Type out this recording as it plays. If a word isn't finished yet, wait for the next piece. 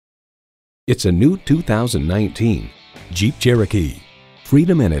It's a new 2019 Jeep Cherokee.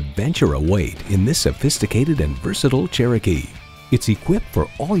 Freedom and adventure await in this sophisticated and versatile Cherokee. It's equipped for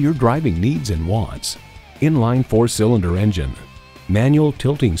all your driving needs and wants. Inline 4-cylinder engine, manual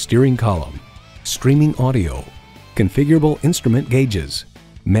tilting steering column, streaming audio, configurable instrument gauges,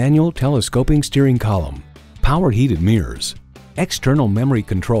 manual telescoping steering column, power heated mirrors, external memory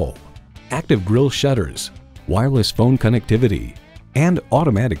control, active grille shutters, wireless phone connectivity, and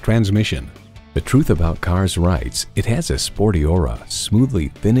automatic transmission. The truth about cars writes, it has a sporty aura, smoothly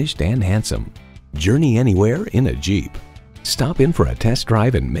finished and handsome. Journey anywhere in a Jeep. Stop in for a test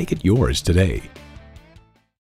drive and make it yours today.